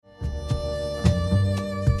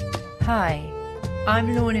Hi,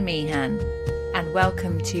 I'm Lorna Meehan, and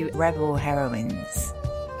welcome to Rebel Heroines,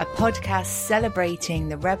 a podcast celebrating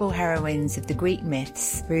the rebel heroines of the Greek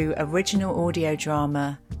myths through original audio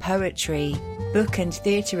drama, poetry, book and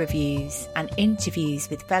theatre reviews, and interviews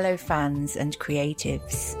with fellow fans and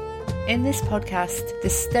creatives. In this podcast, the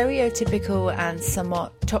stereotypical and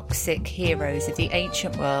somewhat toxic heroes of the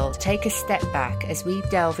ancient world take a step back as we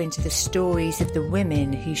delve into the stories of the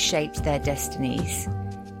women who shaped their destinies.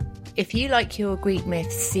 If you like your Greek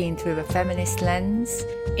myths seen through a feminist lens,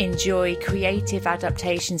 enjoy creative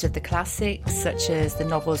adaptations of the classics such as the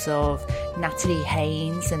novels of Natalie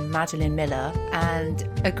Haynes and Madeline Miller, and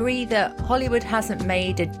agree that Hollywood hasn't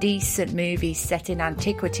made a decent movie set in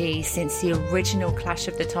antiquity since the original Clash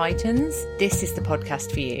of the Titans, this is the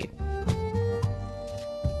podcast for you.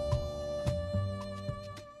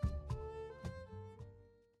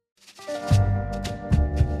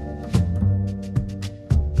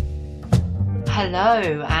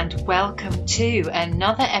 Hello and welcome to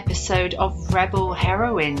another episode of Rebel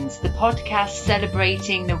Heroines, the podcast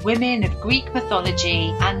celebrating the women of Greek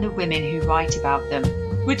mythology and the women who write about them.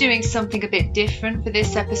 We're doing something a bit different for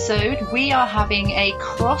this episode. We are having a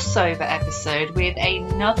crossover episode with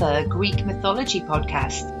another Greek mythology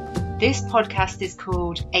podcast. This podcast is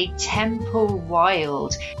called A Temple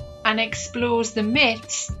Wild and explores the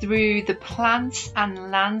myths through the plants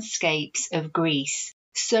and landscapes of Greece.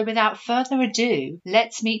 So without further ado,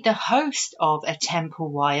 let's meet the host of A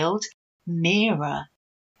Temple Wild, Mira.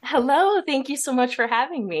 Hello, thank you so much for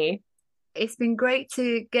having me. It's been great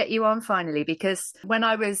to get you on finally, because when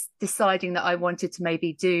I was deciding that I wanted to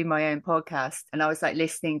maybe do my own podcast and I was like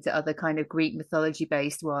listening to other kind of Greek mythology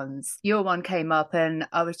based ones, your one came up and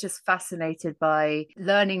I was just fascinated by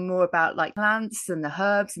learning more about like plants and the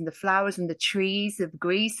herbs and the flowers and the trees of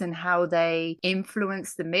Greece and how they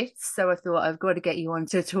influence the myths. So I thought I've got to get you on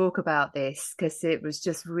to talk about this because it was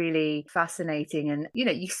just really fascinating. And, you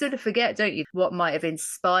know, you sort of forget, don't you, what might have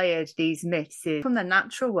inspired these myths from the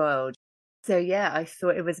natural world. So yeah, I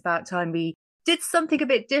thought it was about time we did something a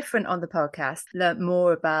bit different on the podcast, learnt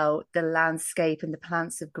more about the landscape and the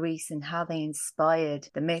plants of Greece and how they inspired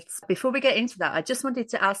the myths. Before we get into that, I just wanted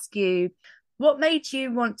to ask you, what made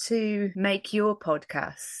you want to make your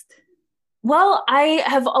podcast? Well, I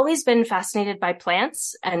have always been fascinated by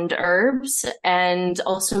plants and herbs and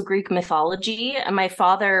also Greek mythology. My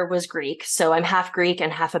father was Greek, so I'm half Greek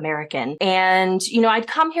and half American. And, you know, I'd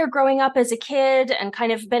come here growing up as a kid and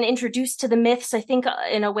kind of been introduced to the myths, I think,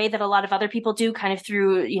 in a way that a lot of other people do, kind of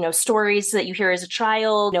through, you know, stories that you hear as a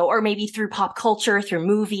child, you know, or maybe through pop culture, through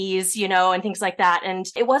movies, you know, and things like that. And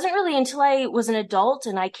it wasn't really until I was an adult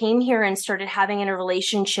and I came here and started having a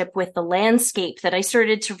relationship with the landscape that I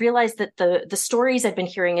started to realize that the stories I'd been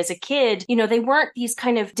hearing as a kid, you know, they weren't these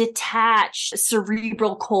kind of detached,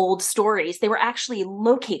 cerebral, cold stories. They were actually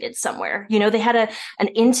located somewhere. You know, they had an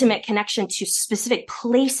intimate connection to specific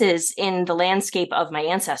places in the landscape of my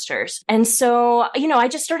ancestors. And so, you know, I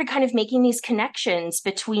just started kind of making these connections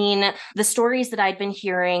between the stories that I'd been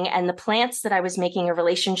hearing and the plants that I was making a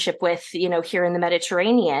relationship with, you know, here in the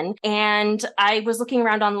Mediterranean. And I was looking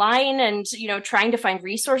around online and, you know, trying to find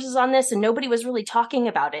resources on this, and nobody was really talking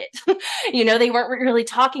about it. You know, they weren't really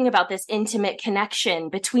talking about this intimate connection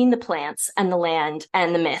between the plants and the land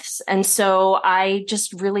and the myths. And so I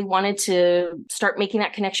just really wanted to start making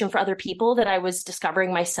that connection for other people that I was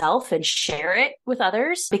discovering myself and share it with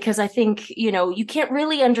others. Because I think, you know, you can't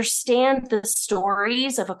really understand the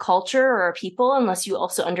stories of a culture or a people unless you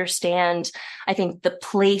also understand, I think, the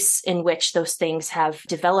place in which those things have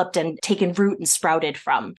developed and taken root and sprouted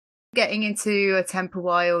from. Getting into A Temple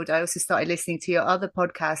Wild, I also started listening to your other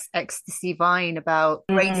podcast, Ecstasy Vine, about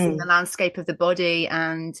gracing the landscape of the body.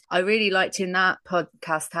 And I really liked in that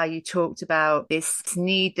podcast how you talked about this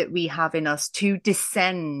need that we have in us to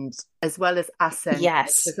descend as well as ascend.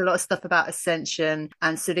 Yes. There's a lot of stuff about ascension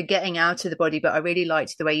and sort of getting out of the body, but I really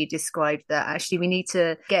liked the way you described that. Actually, we need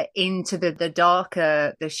to get into the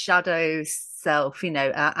darker, the shadows self, you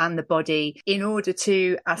know, and the body in order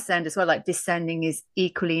to ascend as well. Like descending is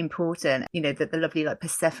equally important. You know, the lovely like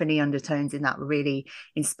Persephone undertones in that were really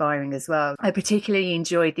inspiring as well. I particularly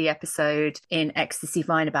enjoyed the episode in Ecstasy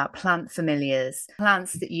Vine about plant familiars,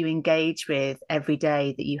 plants that you engage with every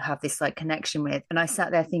day that you have this like connection with. And I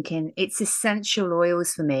sat there thinking, it's essential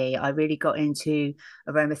oils for me. I really got into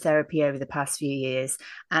aromatherapy over the past few years.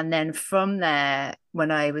 And then from there,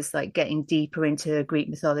 when I was like getting deeper into Greek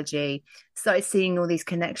mythology, started seeing all these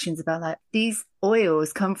connections about like these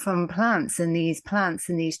oils come from plants and these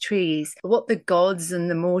trees, what the gods and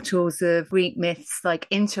the mortals of Greek myths like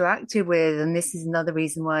interacted with. And this is another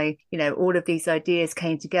reason why, you know, all of these ideas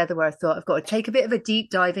came together, where I thought I've got to take a bit of a deep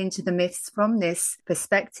dive into the myths from this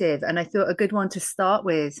perspective. And I thought a good one to start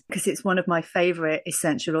with, because it's one of my favorite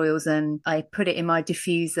essential oils, and I put it in my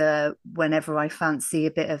diffuser whenever I fancy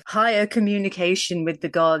a bit of higher communication with the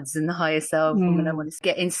gods and the higher self, and when I want to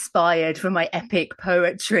get inspired for my epic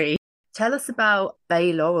poetry. Tell us about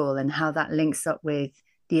bay laurel and how that links up with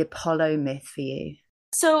the Apollo myth for you.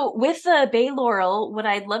 So with the bay laurel, what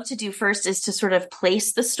I'd love to do first is to sort of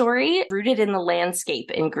place the story rooted in the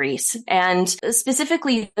landscape in Greece. And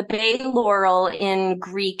specifically the bay laurel in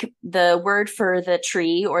Greek, the word for the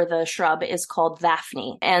tree or the shrub is called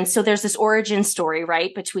Daphne. And so there's this origin story,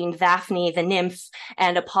 right, between Daphne, the nymph,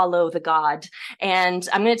 and Apollo, the god. And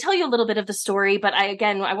I'm going to tell you a little bit of the story, but I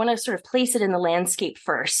want to sort of place it in the landscape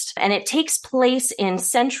first. And it takes place in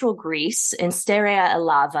central Greece, in Steria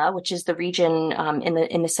Elava, which is the region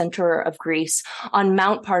in the center of Greece, on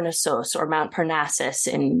Mount Parnassus, or Mount Parnassus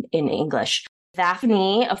in English.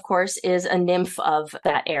 Daphne, of course, is a nymph of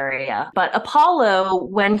that area. But Apollo,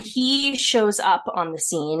 when he shows up on the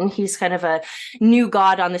scene, he's kind of a new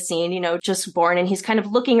god on the scene, you know, just born, and he's kind of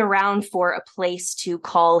looking around for a place to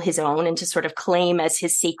call his own and to sort of claim as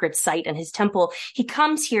his sacred site and his temple. He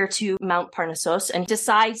comes here to Mount Parnassus and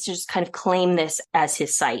decides to just kind of claim this as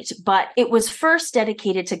his site. But it was first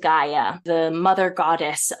dedicated to Gaia, the mother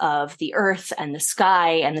goddess of the earth and the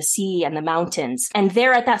sky and the sea and the mountains. And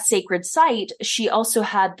there at that sacred site, she also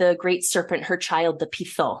had the great serpent, her child, the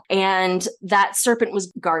Pytho, and that serpent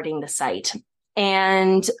was guarding the site.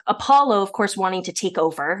 And Apollo, of course, wanting to take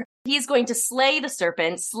over, he's going to slay the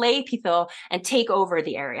serpent, slay Pytho, and take over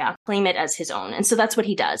the area, claim it as his own. And so that's what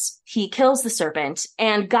he does. He kills the serpent,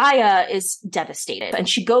 and Gaia is devastated. And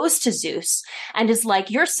she goes to Zeus and is like,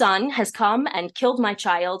 your son has come and killed my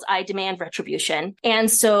child. I demand retribution. And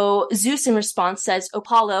so Zeus in response says,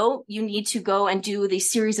 Apollo, you need to go and do these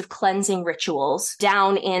series of cleansing rituals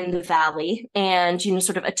down in the valley and, you know,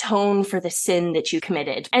 sort of atone for the sin that you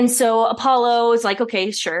committed. And so Apollo is like,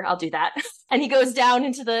 okay, sure, I'll do that. And he goes down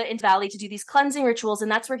into the valley to do these cleansing rituals.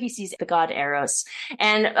 And that's where he sees the god Eros.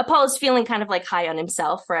 And Apollo's feeling kind of like high on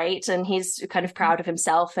himself, right? And he's kind of proud of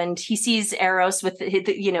himself. And he sees Eros with,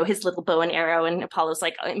 his little bow and arrow. And Apollo's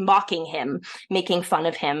like mocking him, making fun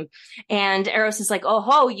of him. And Eros is like, oh,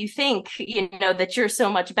 ho, you think, that you're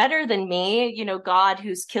so much better than me, God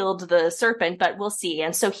who's killed the serpent, but we'll see.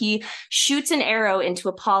 And so he shoots an arrow into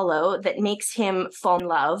Apollo that makes him fall in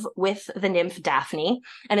love with the nymph Daphne.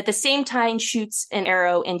 And at the same time, shoots an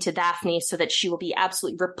arrow into Daphne so that she will be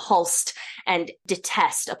absolutely repulsed and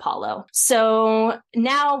detest Apollo. So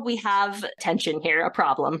now we have tension here, a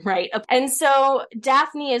problem, right? And so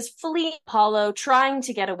Daphne is fleeing Apollo, trying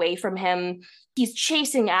to get away from him. He's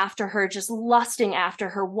chasing after her, just lusting after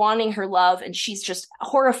her, wanting her love, and she's just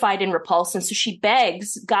horrified and repulsed. And so she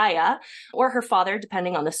begs Gaia, or her father,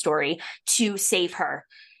 depending on the story, to save her.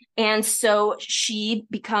 And so she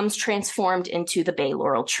becomes transformed into the bay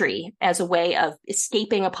laurel tree as a way of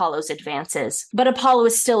escaping Apollo's advances. But Apollo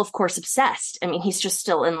is still, of course, obsessed. I mean, he's just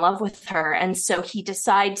still in love with her. And so he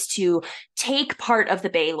decides to take part of the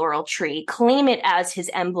bay laurel tree, claim it as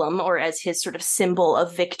his emblem or as his sort of symbol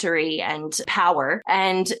of victory and power.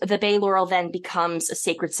 And the bay laurel then becomes a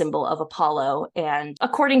sacred symbol of Apollo. And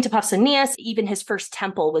according to Pausanias, even his first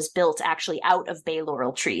temple was built actually out of bay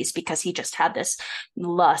laurel trees because he just had this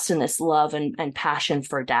lust and this love and passion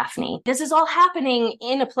for Daphne. This is all happening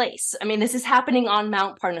in a place. I mean, this is happening on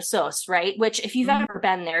Mount Parnassus, right? Which, if you've ever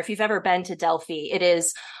been there, if you've ever been to Delphi, it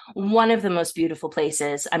is one of the most beautiful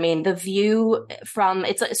places. I mean, the view from,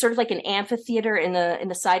 it's sort of like an amphitheater in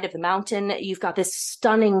the side of the mountain. You've got this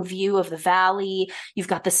stunning view of the valley. You've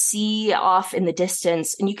got the sea off in the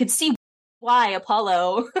distance, and you could see why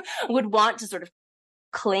Apollo would want to sort of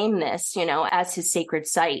claim this, as his sacred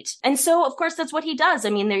site. And so, of course, that's what he does. I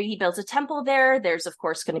mean, he builds a temple there. There's, of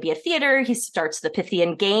course, going to be a theater. He starts the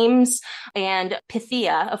Pythian Games. And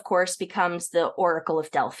Pythia, of course, becomes the Oracle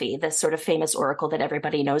of Delphi, the sort of famous oracle that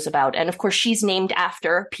everybody knows about. And, of course, she's named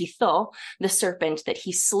after Pytho, the serpent that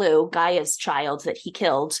he slew, Gaia's child that he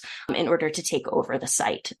killed in order to take over the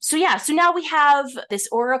site. So now we have this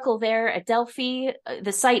oracle there at Delphi.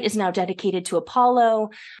 The site is now dedicated to Apollo.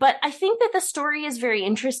 But I think that the story is very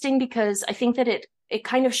interesting because I think that it it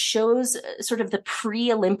kind of shows sort of the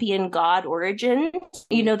pre-Olympian god origin,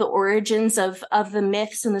 the origins of the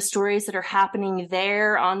myths and the stories that are happening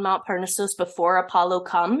there on Mount Parnassus before Apollo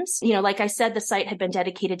comes. Like I said, the site had been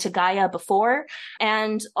dedicated to Gaia before.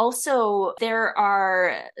 And also there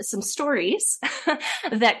are some stories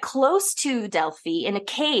that close to Delphi, in a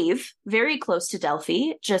cave very close to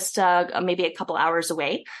Delphi, just maybe a couple hours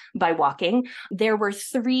away by walking, there were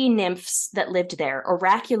 3 nymphs that lived there,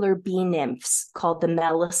 oracular bee nymphs called the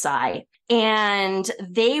Melissae. And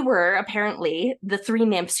they were apparently the 3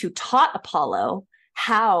 nymphs who taught Apollo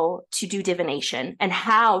how to do divination and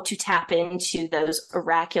how to tap into those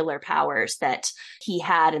oracular powers that he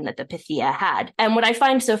had and that the Pythia had. And what I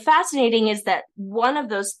find so fascinating is that one of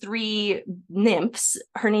those 3 nymphs,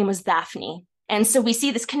 her name was Daphne. And so we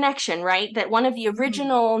see this connection, right? That one of the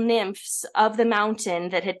original nymphs of the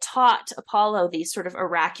mountain that had taught Apollo these sort of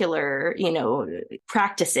oracular,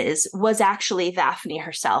 practices was actually Daphne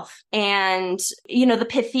herself. And, the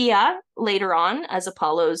Pythia later on, as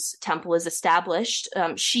Apollo's temple is established,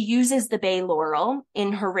 she uses the bay laurel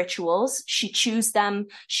in her rituals. She chews them.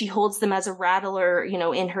 She holds them as a rattler,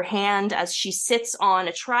 in her hand as she sits on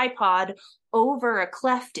a tripod over a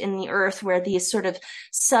cleft in the earth where these sort of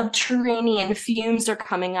subterranean fumes are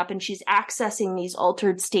coming up, and she's accessing these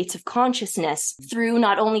altered states of consciousness through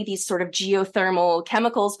not only these sort of geothermal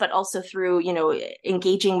chemicals, but also through,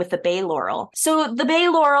 engaging with the bay laurel. So the bay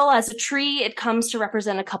laurel as a tree, it comes to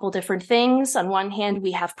represent a couple different things. On one hand,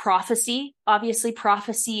 we have prophecy, obviously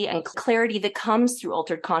prophecy and clarity that comes through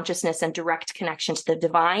altered consciousness and direct connection to the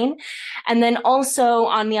divine. And then also,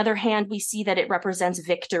 on the other hand, we see that it represents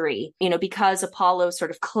victory, because Apollo sort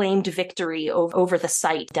of claimed victory over the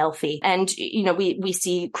site, Delphi. And, we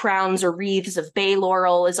see crowns or wreaths of bay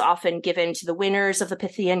laurel is often given to the winners of the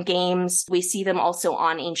Pythian games. We see them also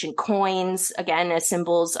on ancient coins, again, as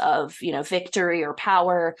symbols of, victory or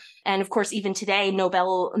power. And of course, even today,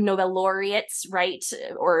 Nobel laureates, right?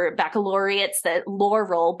 Or baccalaureates, that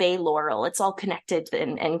laurel, bay laurel, it's all connected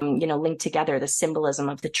and linked together, the symbolism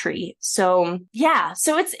of the tree. So yeah,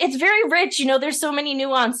 so it's very rich, there's so many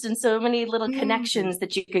nuanced and so many little connections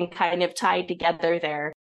that you can kind of tie together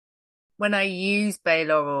there. When I use bay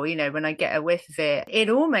laurel, when I get a whiff of it, it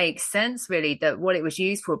all makes sense really that what it was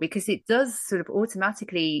used for, because it does sort of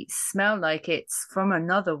automatically smell like it's from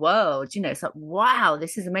another world. It's like, wow,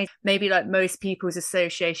 this is amazing. Maybe like most people's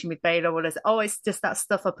association with bay laurel is, oh, it's just that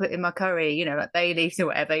stuff I put in my curry, like bay leaves or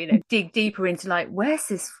whatever, dig deeper into like, where's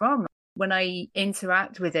this from? When I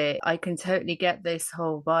interact with it, I can totally get this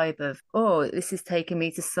whole vibe of, oh, this is taking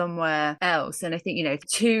me to somewhere else. And I think,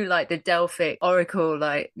 to like the Delphic oracle,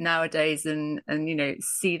 like nowadays and,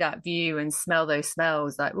 see that view and smell those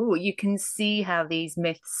smells, like, oh, you can see how these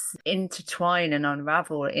myths intertwine and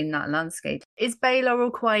unravel in that landscape. Is bay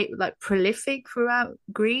laurel quite like prolific throughout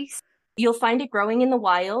Greece? You'll find it growing in the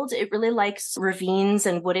wild. It really likes ravines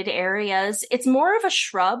and wooded areas. It's more of a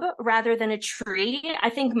shrub rather than a tree. I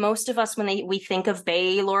think most of us, when we think of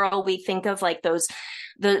bay laurel, we think of like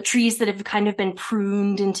the trees that have kind of been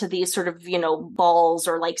pruned into these sort of, balls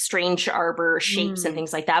or like strange arbor shapes and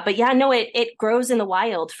things like that. But yeah, no, it grows in the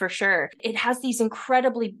wild for sure. It has these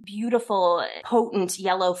incredibly beautiful, potent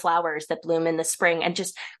yellow flowers that bloom in the spring and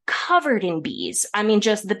just covered in bees. I mean,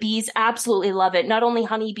 just the bees absolutely love it. Not only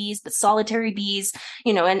honeybees, but solitary bees,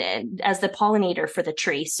 and as the pollinator for the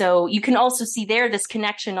tree. So you can also see there this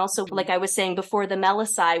connection also, like I was saying before, the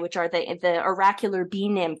Melissae, which are the oracular bee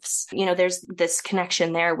nymphs, there's this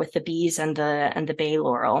connection there with the bees and the bay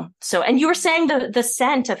laurel. So, and you were saying the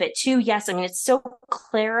scent of it too. Yes. I mean, it's so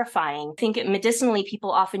clarifying. I think medicinally,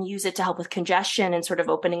 people often use it to help with congestion and sort of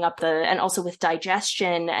opening up and also with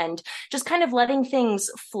digestion and just kind of letting things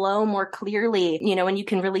flow more clearly, and you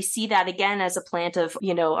can really see that again as a plant of,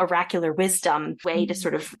 oracular wisdom, way to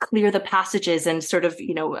sort of clear the passages and sort of,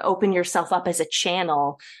 open yourself up as a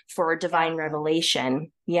channel for divine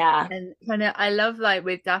revelation. Yeah. And I love like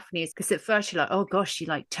with Daphne, because at first you're like, oh gosh, she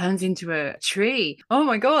like turns into a tree. Oh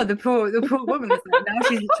my God, the poor woman. It's like, now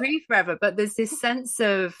she's a tree forever. But there's this sense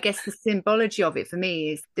of, I guess the symbology of it for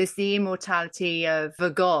me is there's the immortality of a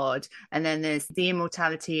god, and then there's the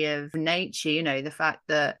immortality of nature, the fact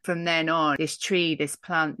that from then on, this tree, this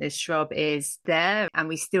plant, this shrub is there and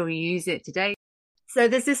we still use it today. So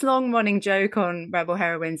there's this long running joke on Rebel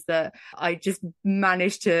Heroines that I just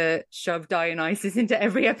managed to shove Dionysus into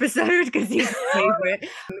every episode because he's my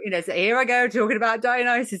favorite. So here I go talking about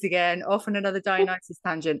Dionysus again, off on another Dionysus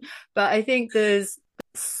tangent. But I think there's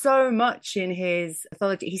so much in his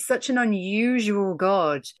mythology. He's such an unusual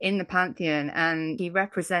god in the pantheon, and he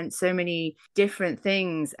represents so many different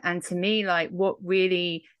things. And to me, like, what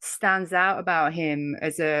really stands out about him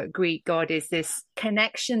as a Greek god is this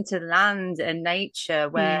connection to land and nature,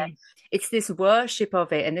 where it's this worship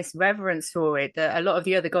of it and this reverence for it that a lot of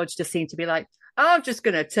the other gods just seem to be like, I'm just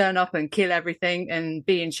going to turn up and kill everything and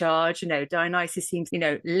be in charge. Dionysus seems,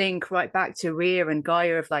 link right back to Rhea and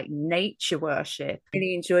Gaia of like nature worship.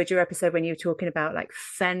 Really enjoyed your episode when you were talking about like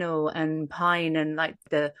fennel and pine and like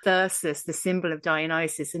the thyrsus, the symbol of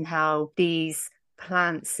Dionysus, and how these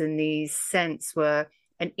plants and these scents were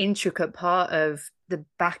an intricate part of the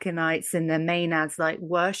Bacchanites and the Maenads, like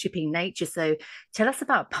worshipping nature. So tell us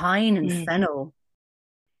about pine and fennel.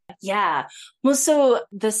 Yeah. Well, so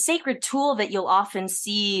the sacred tool that you'll often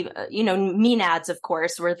see, Maenads, of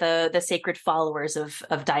course, were the sacred followers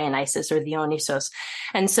of Dionysus or Dionysos.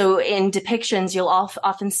 And so in depictions, you'll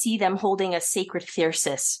often see them holding a sacred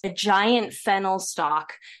thyrsus, a giant fennel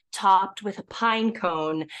stalk topped with a pine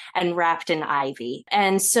cone and wrapped in ivy.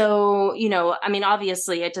 And so,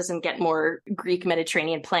 obviously it doesn't get more Greek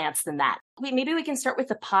Mediterranean plants than that. Maybe we can start with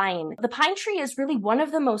the pine. The pine tree is really one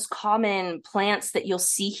of the most common plants that you'll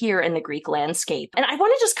see here in the Greek landscape. And I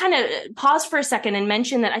want to just kind of pause for a second and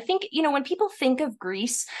mention that I think, when people think of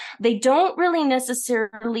Greece, they don't really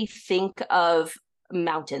necessarily think of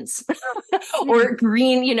mountains or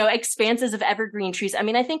green, expanses of evergreen trees. I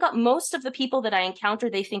mean, I think most of the people that I encounter,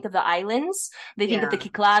 they think of the islands. They think of the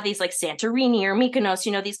Cyclades, like Santorini or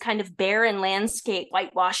Mykonos, these kind of barren landscape,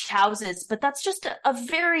 whitewashed houses. But that's just a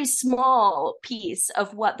very small piece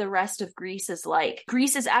of what the rest of Greece is like.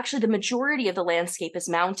 Greece is actually, the majority of the landscape is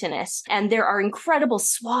mountainous. And there are incredible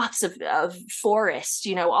swaths of forest,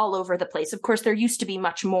 all over the place. Of course, there used to be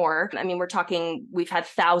much more. I mean, we've had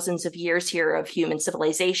thousands of years here of human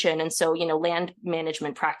civilization. And so, land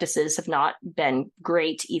management practices have not been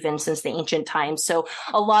great even since the ancient times. So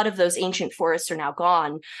a lot of those ancient forests are now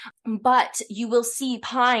gone. But you will see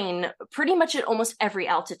pine pretty much at almost every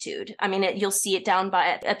altitude. I mean, you'll see it down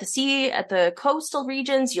at the sea, at the coastal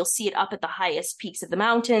regions. You'll see it up at the highest peaks of the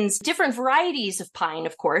mountains. Different varieties of pine,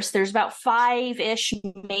 of course. There's about 5-ish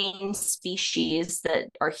main species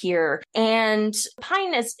that are here. And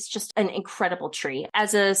pine is just an incredible tree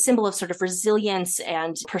as a symbol of sort of resilience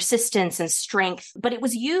and persistence and strength. But it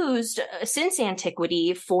was used since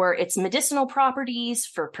antiquity for its medicinal properties,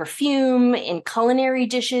 for perfume, in culinary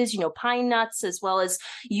dishes, pine nuts, as well as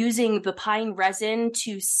using the pine resin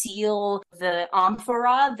to seal the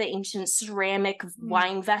amphora, the ancient ceramic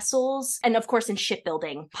wine vessels. And of course, in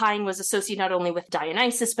shipbuilding, pine was associated not only with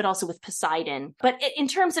Dionysus, but also with Poseidon. But in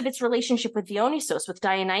terms of its relationship with Dionysos, with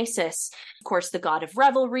Dionysus, of course, the god of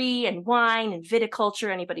revelry and wine and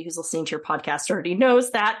viticulture. Anybody who's listening to your podcast already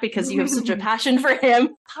knows that because you have such a passion for him.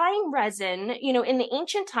 Pine resin, in the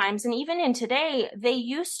ancient times and even in today, they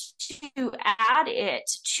used to add it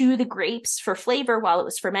to the grapes for flavor while it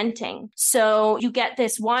was fermenting. So you get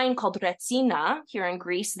this wine called retsina here in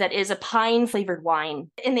Greece that is a pine flavored wine.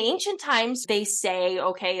 In the ancient times, they say,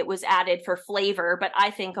 okay, it was added for flavor, but I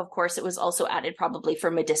think, of course, it was also added probably for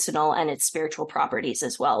medicinal and its spiritual properties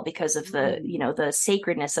as well because of the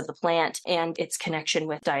sacredness of the plant and its connection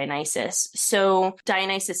with Dionysus. So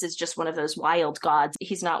Dionysus is just one of those wild gods.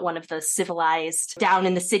 He's not one of the civilized down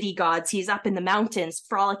in the city gods. He's up in the mountains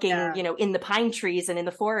frolicking, in the pine trees and in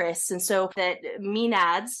the forests. And so that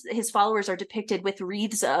Maenads, his followers, are depicted with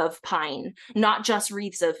wreaths of pine, not just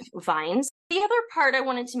wreaths of vines. The other part I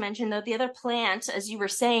wanted to mention, though, the other plant, as you were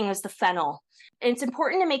saying, was the fennel. It's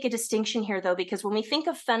important to make a distinction here, though, because when we think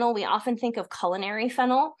of fennel, we often think of culinary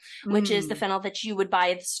fennel, which is the fennel that you would buy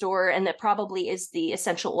at the store and that probably is the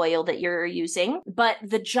essential oil that you're using. But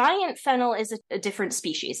the giant fennel is a different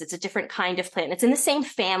species. It's a different kind of plant. It's in the same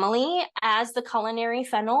family as the culinary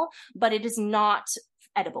fennel, but it is not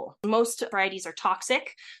edible. Most varieties are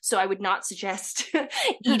toxic, so I would not suggest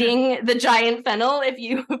eating the giant fennel if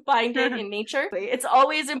you find it in nature. It's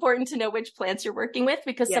always important to know which plants you're working with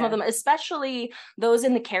because some of them, especially those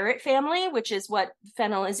in the carrot family, which is what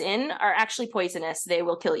fennel is in, are actually poisonous. They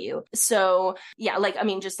will kill you. So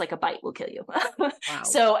just like a bite will kill you. Wow.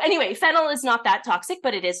 So anyway, fennel is not that toxic,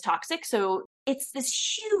 but it is toxic. So it's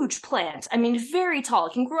this huge plant. I mean, very tall.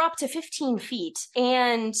 It can grow up to 15 feet.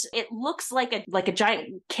 And it looks like a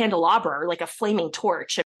giant candelabra, like a flaming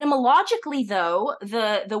torch. Etymologically, though,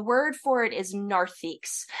 the word for it is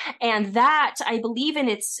narthex, and that, I believe, in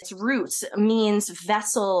its roots means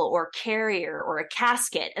vessel or carrier or a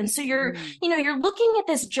casket. And so you're looking at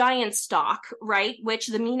this giant stalk, right, which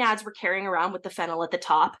the Maenads were carrying around with the fennel at the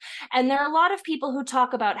top. And there are a lot of people who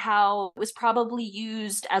talk about how it was probably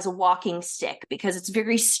used as a walking stick because it's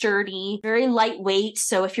very sturdy, very lightweight.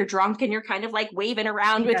 So if you're drunk and you're kind of like waving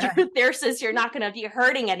around with your thyrsus, you're not going to be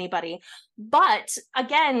hurting anybody. But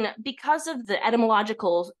again, because of the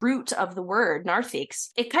etymological root of the word narthex,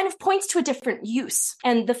 it kind of points to a different use.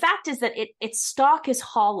 And the fact is that its stalk is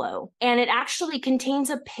hollow, and it actually contains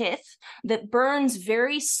a pith that burns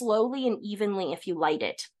very slowly and evenly if you light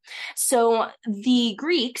it. So the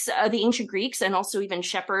Greeks, the ancient Greeks, and also even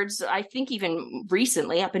shepherds, I think even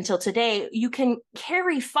recently up until today, you can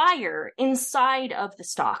carry fire inside of the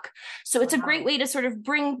stalk. So it's a great way to sort of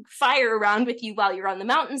bring fire around with you while you're on the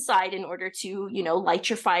mountainside in order to, light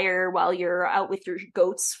your fire while you're out with your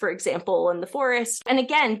goats, for example, in the forest. And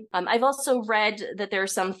again, I've also read that there are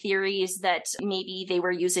some theories that maybe they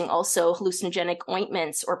were using also hallucinogenic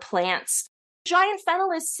ointments or plants. Giant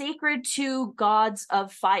fennel is sacred to gods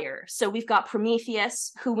of fire. So we've got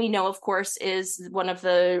Prometheus, who we know, of course, is one of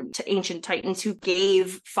the ancient titans who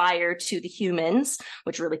gave fire to the humans,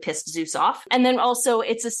 which really pissed Zeus off. And then also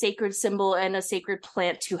it's a sacred symbol and a sacred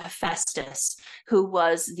plant to Hephaestus, who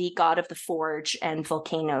was the god of the forge and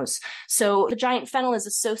volcanoes. So the giant fennel is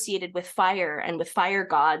associated with fire and with fire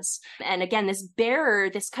gods. And again, this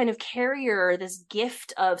bearer, this kind of carrier, this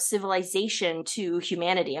gift of civilization to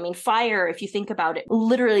humanity. I mean, fire, if you think about it,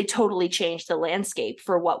 literally totally changed the landscape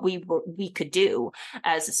for what we could do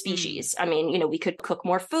as a species. I mean, we could cook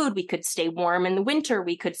more food, we could stay warm in the winter,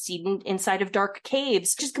 we could see inside of dark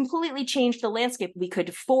caves, just completely changed the landscape. We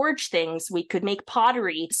could forge things, we could make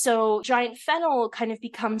pottery. So giant fennel kind of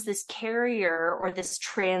becomes this carrier or this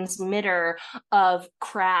transmitter of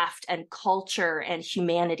craft and culture and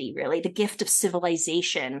humanity, really, the gift of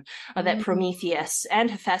civilization that Prometheus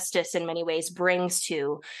and Hephaestus in many ways brings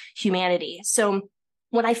to humanity. So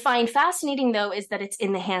what I find fascinating, though, is that it's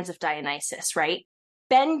in the hands of Dionysus, right?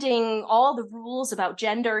 Bending all the rules about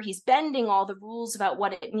gender. He's bending all the rules about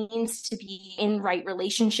what it means to be in right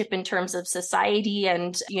relationship in terms of society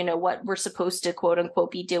and, what we're supposed to, quote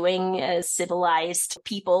unquote, be doing as civilized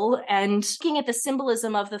people. And looking at the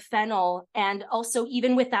symbolism of the fennel, and also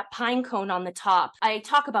even with that pine cone on the top. I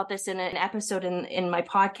talk about this in an episode in my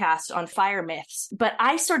podcast on fire myths, but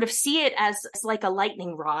I sort of see it as like a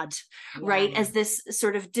lightning rod, right? As this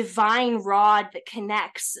sort of divine rod that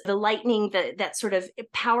connects the lightning, that sort of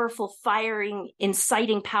powerful firing,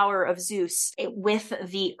 inciting power of Zeus with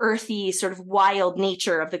the earthy sort of wild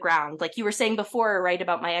nature of the ground. Like you were saying before, right,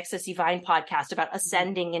 about my Ecstasy Vine podcast about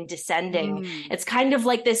ascending and descending. It's kind of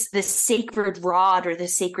like this sacred rod or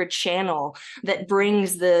this sacred channel that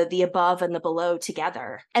brings the above and the below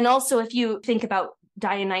together. And also, if you think about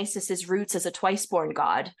Dionysus's roots as a twice-born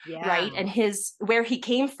god, right? And where he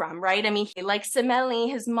came from, right? I mean, like Semele,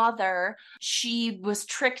 his mother, she was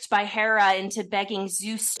tricked by Hera into begging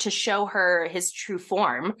Zeus to show her his true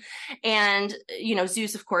form. And,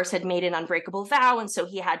 Zeus, of course, had made an unbreakable vow, and so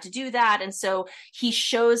he had to do that. And so he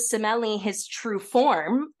shows Semele his true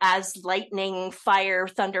form as lightning, fire,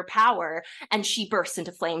 thunder power, and she bursts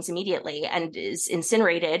into flames immediately and is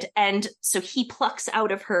incinerated. And so he plucks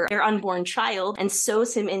out of her their unborn child and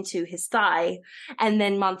sews him into his thigh. And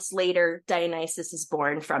then months later, Dionysus is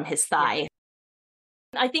born from his thigh.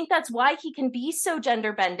 I think that's why he can be so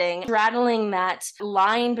gender bending, straddling that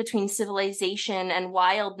line between civilization and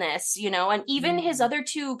wildness, and even his other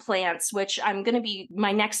two plants, which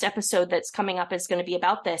my next episode that's coming up is going to be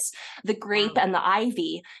about this, the grape and the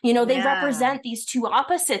ivy. They represent these two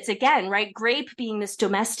opposites again, right? Grape being this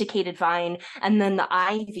domesticated vine, and then the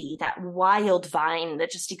ivy, that wild vine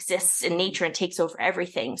that just exists in nature and takes over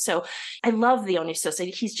everything. So I love the Dionysus.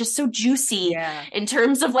 He's just so juicy in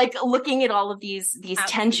terms of like looking at all of these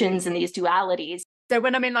tensions and these dualities. So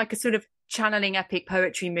when I'm in like a sort of channeling epic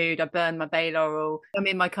poetry mood, I burn my bay laurel. I'm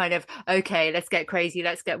in my kind of, okay, let's get crazy,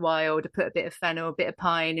 let's get wild. I put a bit of fennel, a bit of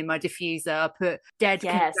pine in my diffuser. I put Dead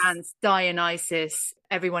Can Dance, Dionysus.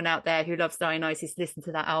 Everyone out there who loves Dionysus, listen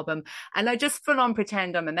to that album. And I just full on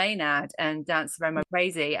pretend I'm a Maenad and dance around my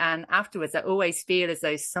crazy. And afterwards, I always feel as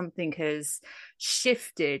though something has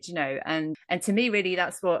shifted, and to me, really,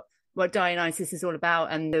 that's what Dionysus is all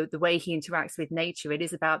about, and the way he interacts with nature. It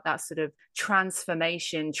is about that sort of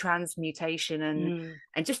transformation, transmutation,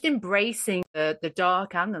 and just embracing the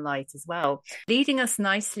dark and the light as well, leading us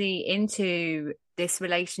nicely into this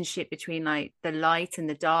relationship between like the light and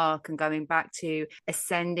the dark and going back to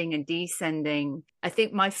ascending and descending. I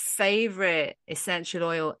think my favorite essential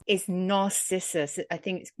oil is Narcissus. I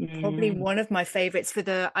think it's probably one of my favorites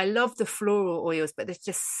I love the floral oils, but there's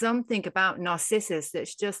just something about Narcissus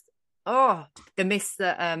that's just, the mist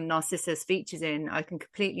that Narcissus features in. I can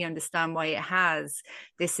completely understand why it has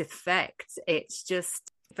this effect. It's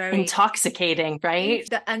just very intoxicating, right?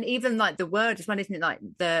 And even like the word as well, isn't it? Like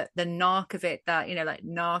the narc of it, that, you know, like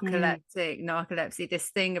narcolepsy, this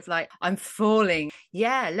thing of like, I'm falling.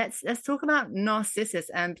 Yeah, let's talk about Narcissus,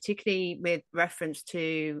 and particularly with reference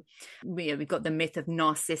to, we've got the myth of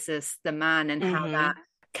Narcissus the man, and how that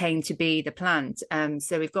came to be, the plant.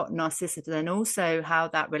 So we've got Narcissus, and also how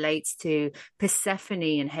that relates to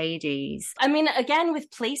Persephone and Hades. I mean, again, with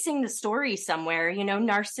placing the story somewhere, you know,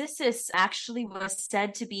 Narcissus actually was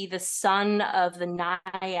said to be the son of the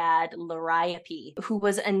naiad Liriope, who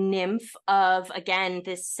was a nymph of, again,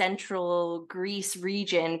 this central Greece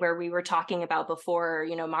region where we were talking about before,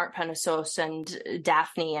 you know, Mart Panissos and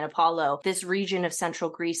Daphne and Apollo, this region of central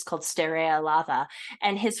Greece called Sterea Lava.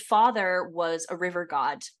 And his father was a river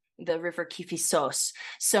god, the river Kiphisos.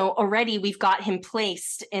 So already we've got him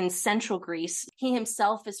placed in central Greece. He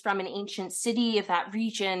himself is from an ancient city of that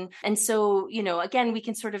region. And so, you know, again, we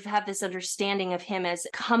can sort of have this understanding of him as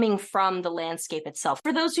coming from the landscape itself.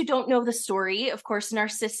 For those who don't know the story, of course,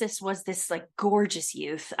 Narcissus was this like gorgeous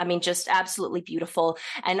youth. I mean, just absolutely beautiful.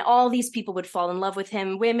 And all these people would fall in love with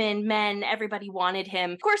him. Women, men, everybody wanted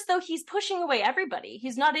him. Of course, though, he's pushing away everybody.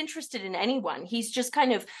 He's not interested in anyone. He's just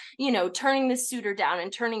kind of, you know, turning this suitor down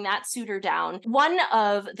and turning that suitor down. One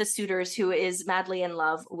of the suitors who is madly in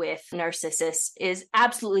love with Narcissus is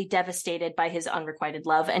absolutely devastated by his unrequited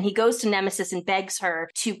love, and he goes to Nemesis and begs her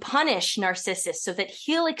to punish Narcissus so that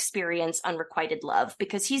he'll experience unrequited love,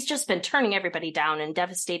 because he's just been turning everybody down and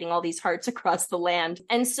devastating all these hearts across the land.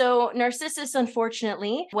 And so Narcissus,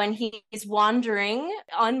 unfortunately, when he's wandering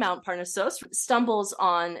on Mount Parnassus, stumbles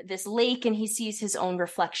on this lake, and he sees his own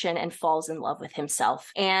reflection and falls in love with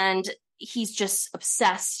himself. And he's just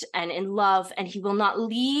obsessed and in love, and he will not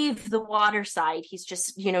leave the water side. He's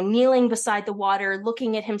just, you know, kneeling beside the water,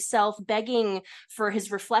 looking at himself, begging for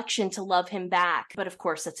his reflection to love him back. But of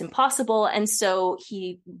course, that's impossible. And so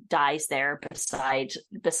he dies there beside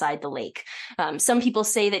the lake. Some people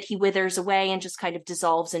say that he withers away and just kind of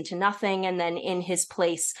dissolves into nothing. And then in his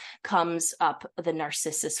place comes up the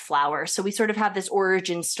Narcissus flower. So we sort of have this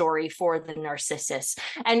origin story for the Narcissus.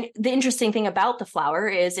 And the interesting thing about the flower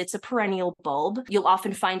is it's a perennial bulb. You'll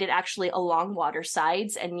often find it actually along water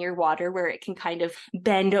sides and near water, where it can kind of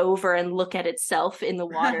bend over and look at itself in the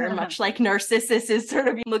water, much like Narcissus is sort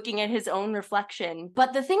of looking at his own reflection.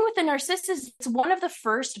 But the thing with the Narcissus, it's one of the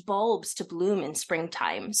first bulbs to bloom in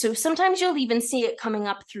springtime. So sometimes you'll even see it coming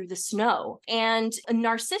up through the snow. And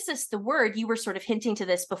Narcissus, the word, you were sort of hinting to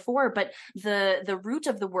this before, but the root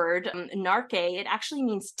of the word, narke, it actually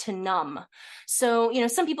means to numb. So, you know,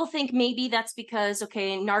 some people think maybe that's because,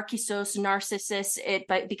 okay, narcissus, Narcissus,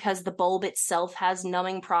 but because the bulb itself has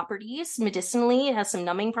numbing properties, medicinally, it has some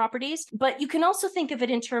numbing properties. But you can also think of it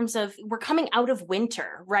in terms of, we're coming out of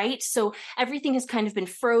winter, right? So everything has kind of been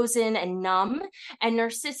frozen and numb, and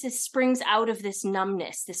Narcissus springs out of this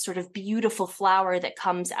numbness, this sort of beautiful flower that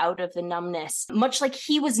comes out of the numbness. Much like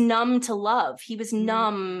he was numb to love, he was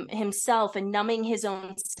numb himself and numbing his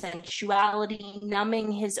own sensuality,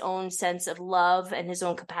 numbing his own sense of love and his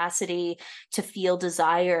own capacity to feel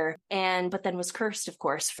desire. But then was cursed, of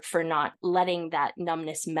course, for not letting that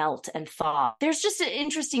numbness melt and thaw. There's just an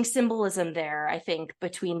interesting symbolism there, I think,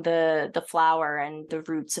 between the flower and the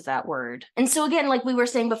roots of that word. And so again, like we were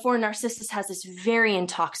saying before, Narcissus has this very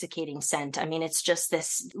intoxicating scent. I mean, it's just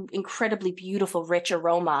this incredibly beautiful, rich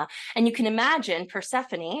aroma. And you can imagine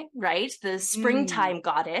Persephone, right? The springtime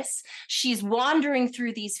goddess. She's wandering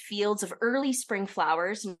through these fields of early spring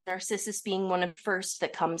flowers, Narcissus being one of the first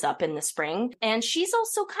that comes up in the spring. And she's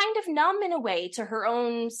also kind of numb in a way to her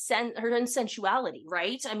own sensuality,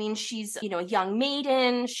 right? I mean, she's, you know, a young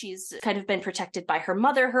maiden. She's kind of been protected by her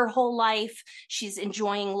mother her whole life. She's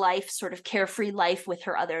enjoying life, sort of carefree life with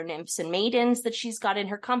her other nymphs and maidens that she's got in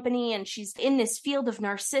her company. And she's in this field of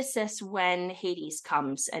Narcissus when Hades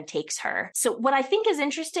comes and takes her. So what I think is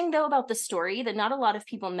interesting, though, about the story that not a lot of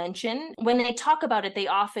people mention, when they talk about it, they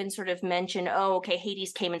often sort of mention, oh, okay,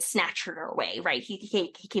 Hades came and snatched her away, right?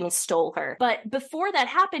 He came and stole her. But before that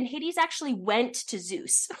happened, Hades actually went to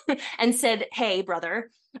Zeus and said, hey, brother,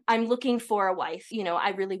 I'm looking for a wife.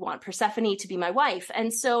 I really want Persephone to be my wife.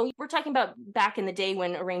 And so we're talking about back in the day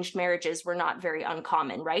when arranged marriages were not very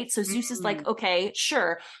uncommon, right? So Zeus is like, okay,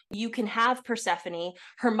 sure, you can have Persephone.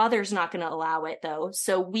 Her mother's not going to allow it though.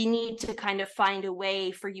 So we need to kind of find a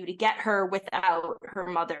way for you to get her without her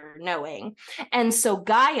mother knowing. And so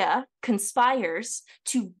Gaia conspires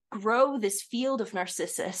to grow this field of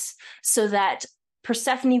Narcissus so that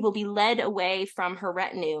Persephone will be led away from her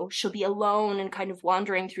retinue. She'll be alone and kind of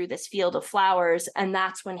wandering through this field of flowers. And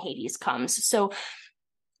that's when Hades comes. So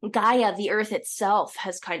Gaia, the earth itself,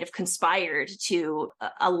 has kind of conspired to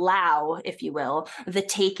allow, if you will, the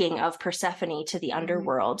taking of Persephone to the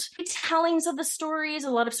underworld. Retellings of the stories, a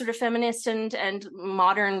lot of sort of feminist and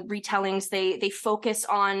modern retellings, they focus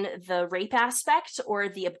on the rape aspect or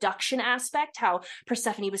the abduction aspect, how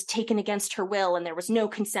Persephone was taken against her will and there was no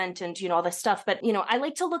consent and, all this stuff. But, I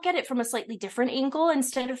like to look at it from a slightly different angle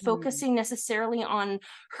instead of focusing necessarily on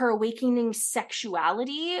her awakening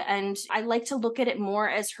sexuality. And I like to look at it more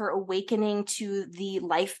as her awakening to the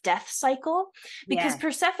life-death cycle, because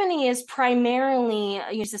Persephone is primarily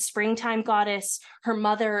a springtime goddess. Her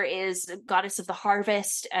mother is a goddess of the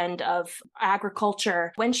harvest and of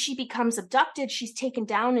agriculture. When she becomes abducted, she's taken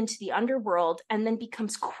down into the underworld and then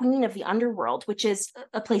becomes queen of the underworld, which is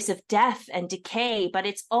a place of death and decay, but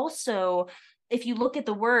it's also, if you look at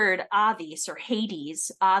the word Avis or Hades,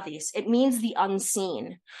 Avis, it means the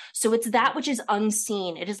unseen. So it's that which is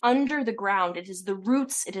unseen. It is under the ground. It is the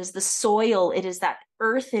roots. It is the soil. It is that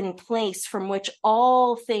earthen place from which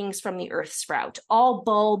all things from the earth sprout. All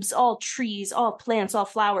bulbs, all trees, all plants, all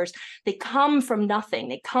flowers, they come from nothing.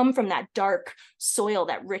 They come from that dark soil,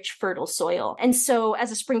 that rich, fertile soil. And so as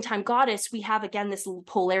a springtime goddess, we have, again, this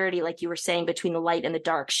polarity, like you were saying, between the light and the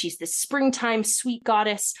dark. She's this springtime sweet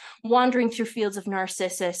goddess wandering through fields of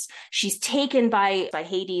Narcissus. She's taken by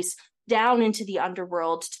Hades down into the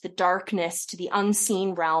underworld, to the darkness, to the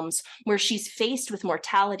unseen realms, where she's faced with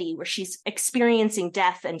mortality, where she's experiencing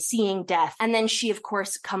death and seeing death. And then she, of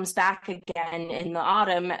course, comes back again in the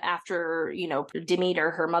autumn after,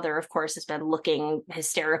 Demeter, her mother, of course, has been looking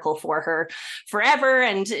hysterical for her forever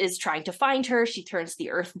and is trying to find her. She turns the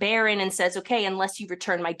earth barren and says, okay, unless you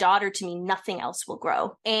return my daughter to me, nothing else will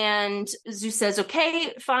grow. And Zeus says,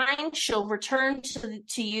 okay, fine, she'll return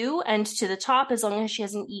to you and to the top as long as she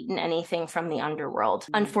hasn't eaten anything from the underworld.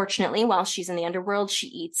 Unfortunately, while she's in the underworld, she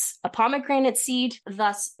eats a pomegranate seed,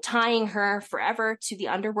 thus tying her forever to the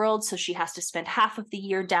underworld. So she has to spend half of the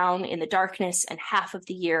year down in the darkness and half of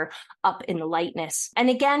the year up in the lightness. And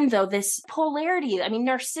again, though, this polarity,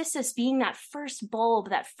 Narcissus being that first bulb,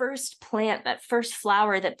 that first plant, that first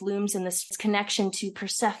flower that blooms in this connection to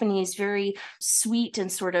Persephone's very sweet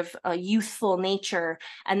and sort of youthful nature.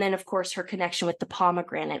 And then, of course, her connection with the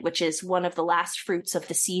pomegranate, which is one of the last fruits of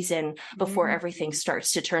the season before everything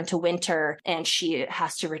starts to turn to winter, and she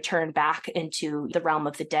has to return back into the realm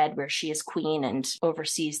of the dead where she is queen and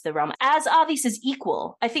oversees the realm as Avis'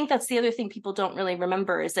 equal. I think that's the other thing people don't really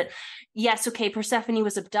remember is that, yes, okay, Persephone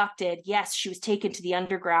was abducted. Yes, she was taken to the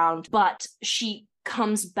underground, but she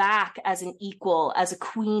comes back as an equal, as a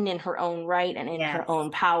queen in her own right and in her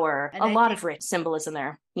own power. And a lot of rich symbolism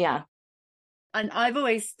there. Yeah. And I've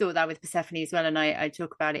always thought that with Persephone as well. And I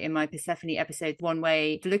talk about it in my Persephone episode, one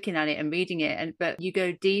way of looking at it and reading it. But you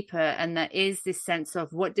go deeper and there is this sense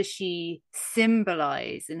of what does she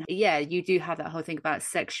symbolize? And you do have that whole thing about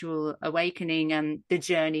sexual awakening and the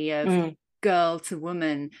journey of girl to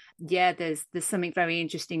woman. Yeah, there's something very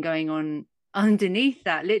interesting going on underneath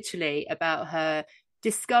that, literally, about her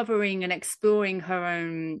discovering and exploring her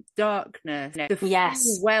own darkness, the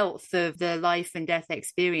full wealth of the life and death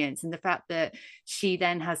experience, and the fact that she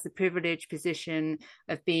then has the privileged position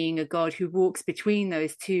of being a god who walks between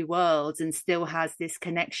those two worlds and still has this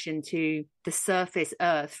connection to the surface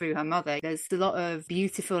earth through her mother. There's a lot of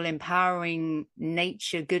beautiful, empowering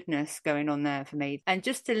nature goodness going on there for me. And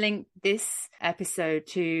just to link this episode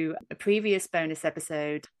to a previous bonus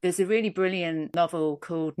episode, there's a really brilliant novel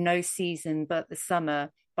called No Season But the Summer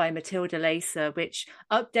by Matilda Laser, which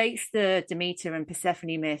updates the Demeter and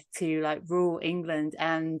Persephone myth to like rural England,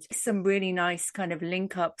 and some really nice kind of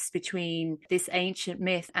link ups between this ancient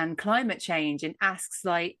myth and climate change, and asks,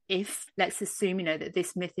 like, if, let's assume, that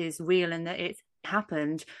this myth is real and that it's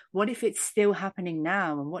happened, what if it's still happening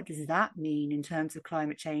now, and what does that mean in terms of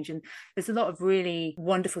climate change? And there's a lot of really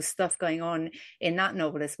wonderful stuff going on in that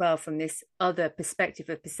novel as well from this other perspective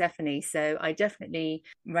of Persephone. So I definitely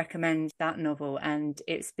recommend that novel, and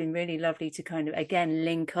it's been really lovely to kind of again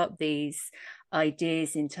link up these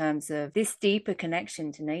ideas in terms of this deeper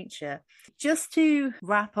connection to nature. Just to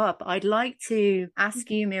wrap up, I'd like to ask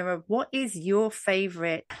you, Mira, what is your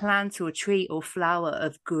favorite plant or tree or flower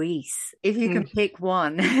of Greece? If you can pick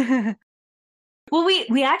one. Well,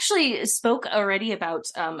 we actually spoke already about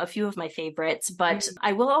a few of my favorites, but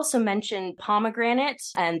I will also mention pomegranate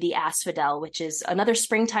and the asphodel, which is another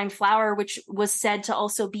springtime flower, which was said to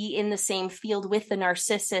also be in the same field with the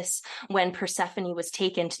narcissus when Persephone was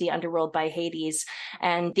taken to the underworld by Hades.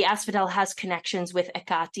 And the asphodel has connections with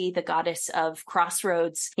Hecate, the goddess of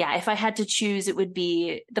crossroads. Yeah, if I had to choose, it would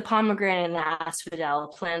be the pomegranate and the asphodel,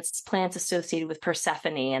 plants associated with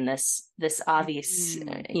Persephone and this obvious,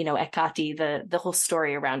 Hecate, the whole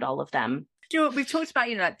story around all of them. Stuart, we've talked about,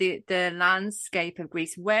 like the landscape of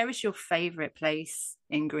Greece. Where is your favorite place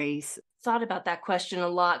in Greece? Thought about that question a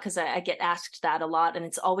lot because I get asked that a lot, and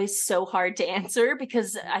it's always so hard to answer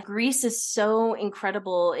because Greece is so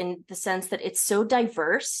incredible in the sense that it's so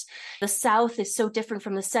diverse. The south is so different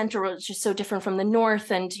from the center, it's just so different from the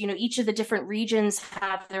north, and each of the different regions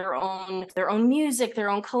have their own music,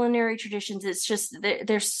 their own culinary traditions. It's just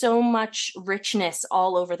there's so much richness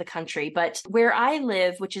all over the country. But where I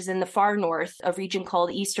live, which is in the far north, a region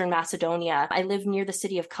called Eastern Macedonia, I live near the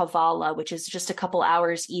city of Kavala, which is just a couple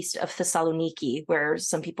hours east of Thessaloniki, where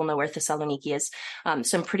some people know where Thessaloniki is.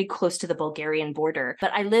 So I'm pretty close to the Bulgarian border.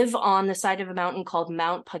 But I live on the side of a mountain called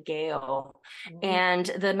Mount Pagao. And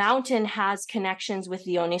the mountain has connections with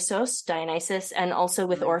Dionysus, and also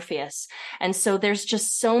with Orpheus. And so there's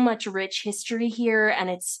just so much rich history here, and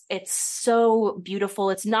it's so beautiful.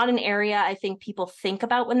 It's not an area I think people think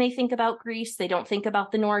about when they think about Greece. They don't think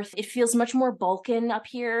about the north. It feels much more Balkan up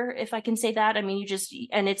here, if I can say that. I mean,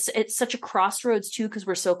 it's such a crossroads too, because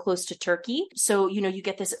we're so close to Turkey. So, you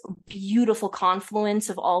get this beautiful confluence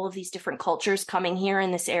of all of these different cultures coming here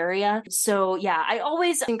in this area. So yeah, I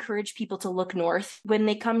always encourage people to look north when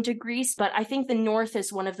they come to Greece, but I think the north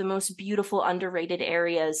is one of the most beautiful, underrated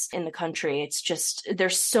areas in the country. It's just,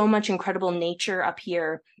 there's so much incredible nature up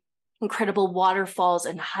here, incredible waterfalls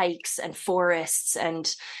and hikes and forests.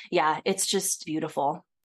 And yeah, it's just beautiful.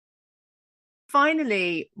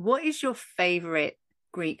 Finally, what is your favorite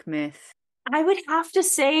Greek myth? I would have to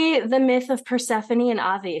say the myth of Persephone and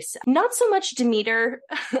Athes. Not so much Demeter.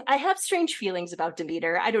 I have strange feelings about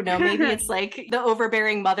Demeter. I don't know. Maybe it's like the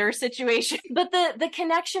overbearing mother situation. But the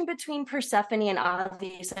connection between Persephone and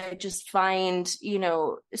Athes, I just find,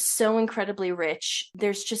 so incredibly rich.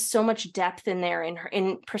 There's just so much depth in there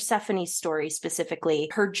in Persephone's story specifically,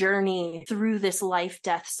 her journey through this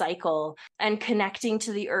life-death cycle and connecting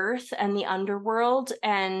to the earth and the underworld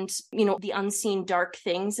and, the unseen dark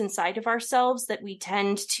things inside of ourselves that we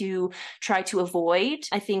tend to try to avoid.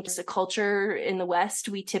 I think as a culture in the West,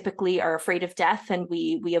 we typically are afraid of death and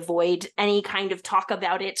we avoid any kind of talk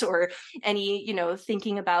about it or any,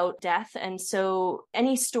 thinking about death. And so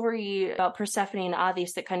any story about Persephone and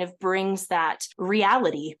Athes that kind of brings that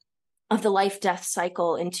reality of the life-death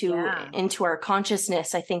cycle into our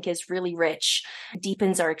consciousness, I think is really rich,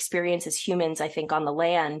 deepens our experience as humans, I think, on the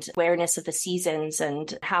land, awareness of the seasons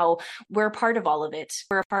and how we're a part of all of it.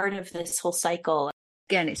 We're a part of this whole cycle.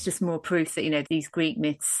 Again, it's just more proof that, these Greek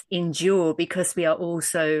myths endure because we are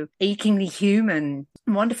also achingly human.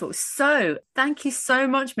 Wonderful. So thank you so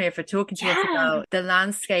much, Mira, for talking to us about the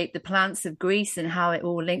landscape, the plants of Greece and how it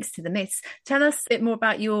all links to the myths. Tell us a bit more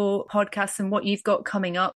about your podcast and what you've got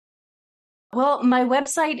coming up. Well, my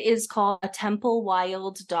website is called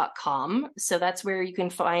templewild.com. So that's where you can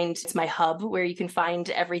find, it's my hub where you can find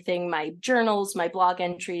everything, my journals, my blog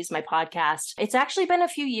entries, my podcast. It's actually been a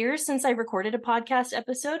few years since I recorded a podcast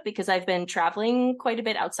episode because I've been traveling quite a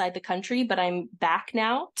bit outside the country, but I'm back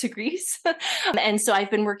now to Greece. And so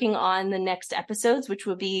I've been working on the next episodes, which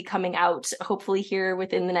will be coming out hopefully here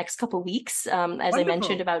within the next couple of weeks. As Wonderful. I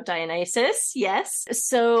mentioned about Dionysus. Yes.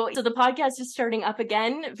 So the podcast is starting up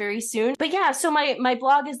again very soon. But yeah, so my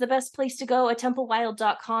blog is the best place to go at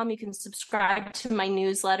templewild.com. You can subscribe to my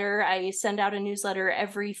newsletter. I send out a newsletter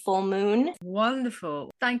every full moon. Wonderful.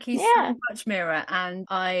 Thank you so much, Mira. And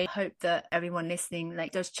I hope that everyone listening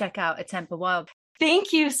does check out A Temple Wild.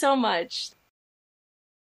 Thank you so much.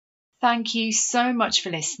 Thank you so much for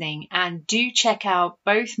listening, and do check out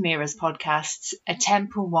both Mira's podcasts, A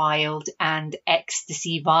Temple Wild and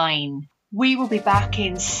Ecstasy Vine. We will be back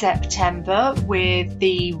in September with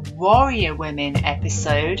the Warrior Women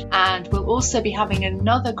episode, and we'll also be having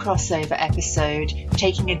another crossover episode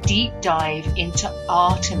taking a deep dive into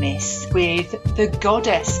Artemis with the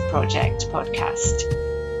Goddess Project podcast.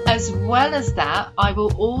 As well as that, I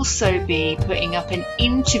will also be putting up an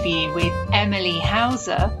interview with Emily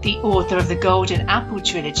Hauser, the author of the Golden Apple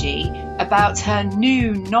trilogy, about her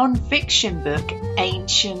new non-fiction book,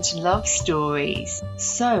 Ancient Love Stories.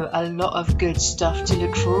 So a lot of good stuff to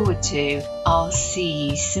look forward to. I'll see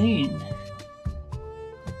you soon.